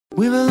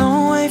We're a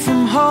long way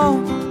from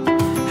home,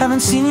 haven't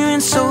seen you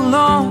in so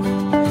long,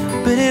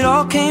 but it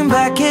all came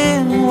back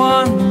in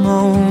one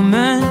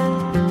moment.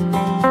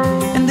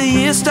 And the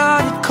year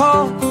started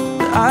cold,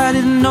 but I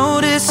didn't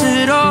notice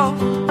it all.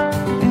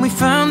 And we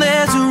found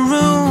there's a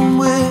room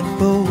we're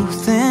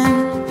both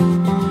in.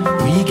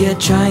 We get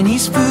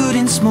Chinese food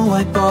in small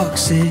white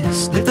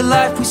boxes, live the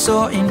life we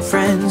saw in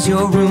Friends.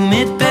 Your room,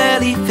 it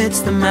barely fits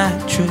the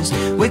mattress.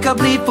 Wake up,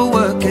 leave for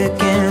work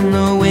again.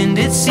 The wind,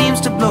 it seems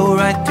to blow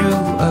right through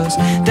us.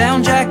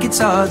 Down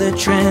jackets are the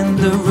trend,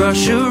 the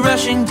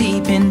rushing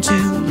deep into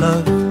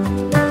love.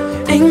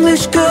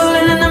 English girl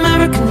in an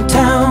American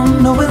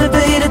town, no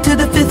elevator to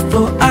the 5th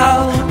floor.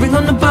 I'll ring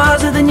on the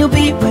buzzer, then you'll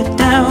be right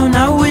down.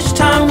 I wish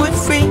time would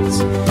freeze.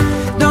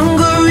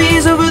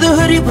 Dungarees over the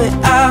hoodie, we're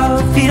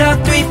out, feet are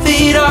 3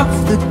 feet off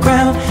the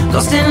ground.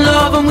 Lost in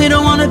love and we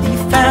don't wanna be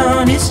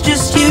found. It's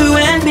just you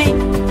and me,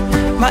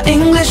 my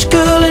English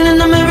girl in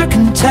an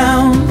American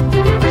town.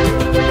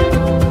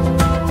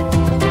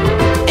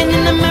 In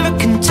an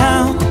American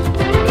town.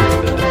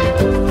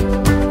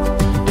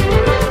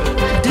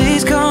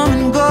 Days come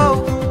and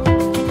go,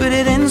 but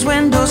it ends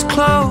when doors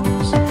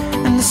close,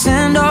 and the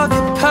scent of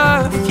your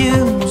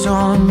perfume's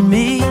on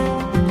me.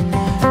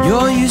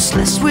 You're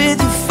useless with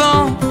your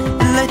phone,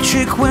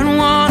 electric when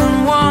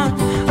one-on-one.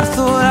 I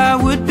thought I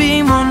would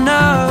be more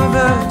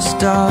nervous,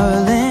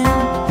 darling.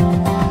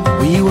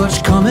 We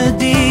watch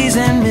comedies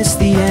and miss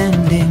the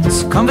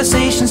endings,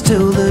 conversations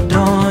till the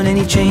dawn.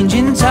 Any change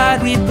in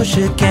tide, we push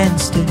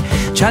against it,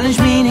 challenge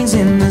meanings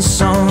in the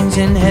songs,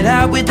 and head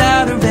out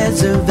without a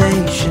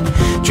reservation,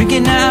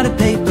 drinking out of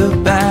paper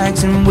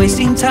bags. And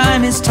wasting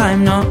time is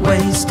time not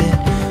wasted.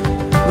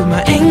 With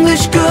my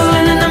English girl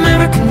in an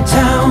American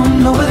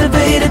town, no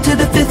elevator to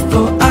the 5th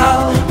floor.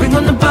 I'll ring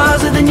on the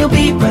buzzer, then you'll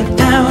be right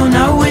down.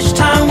 I wish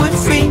time would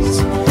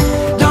freeze.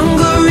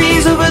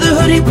 Dungarees over the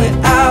hoodie, we're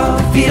out,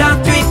 feet are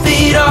 3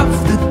 feet off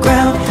the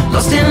ground.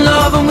 Lost in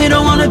love and we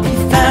don't wanna be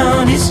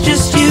found. It's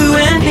just you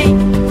and me,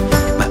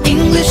 my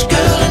English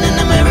girl in an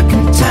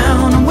American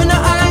town. And when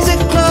our eyes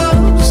are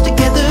closed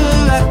together,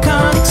 I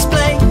can't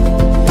explain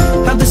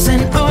how the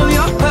scent of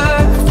your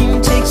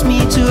perfume takes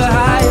me to a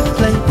higher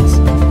place.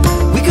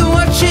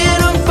 Watch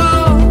it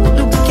unfold,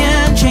 we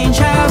can change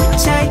how it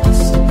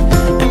tastes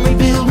and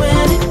rebuild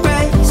when it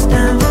breaks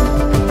down.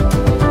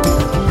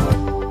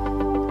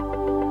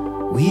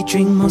 We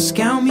drink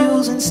Moscow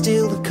mules and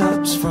steal the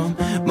cups from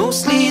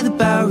mostly the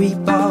Bowery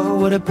Bar.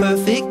 What a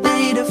perfect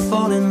day to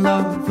fall in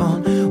love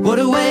on, what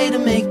a way to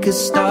make a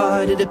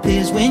start. It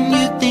appears when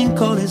you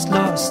think all is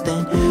lost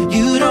and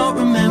you don't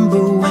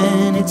remember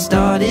when it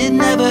started.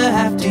 Never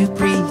have to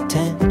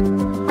pretend.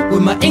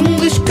 With my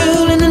English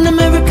girl in an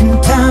American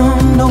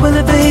town, no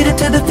elevator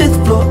to the 5th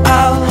floor.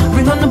 I'll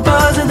ring on the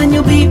buzzer, then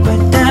you'll be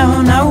right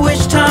down. I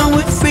wish time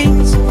would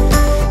freeze.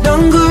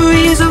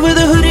 Dungarees over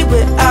the hoodie,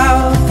 we're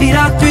out, feet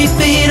are 3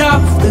 feet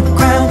off the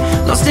ground.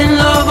 Lost in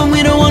love and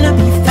we don't wanna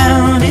be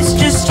found. It's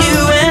just you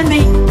and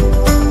me,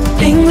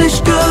 English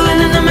girl in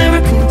an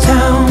American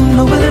town,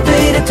 no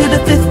elevator to the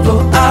 5th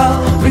floor. I'll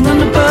ring on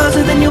the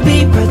buzzer, then you'll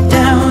be right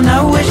down.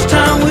 I wish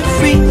time would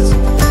freeze.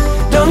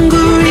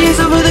 Dungarees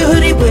over the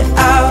hoodie, we're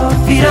out,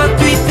 feet are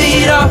 3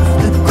 feet off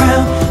the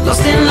ground.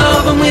 Lost in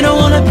love and we don't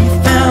wanna be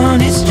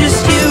found. It's just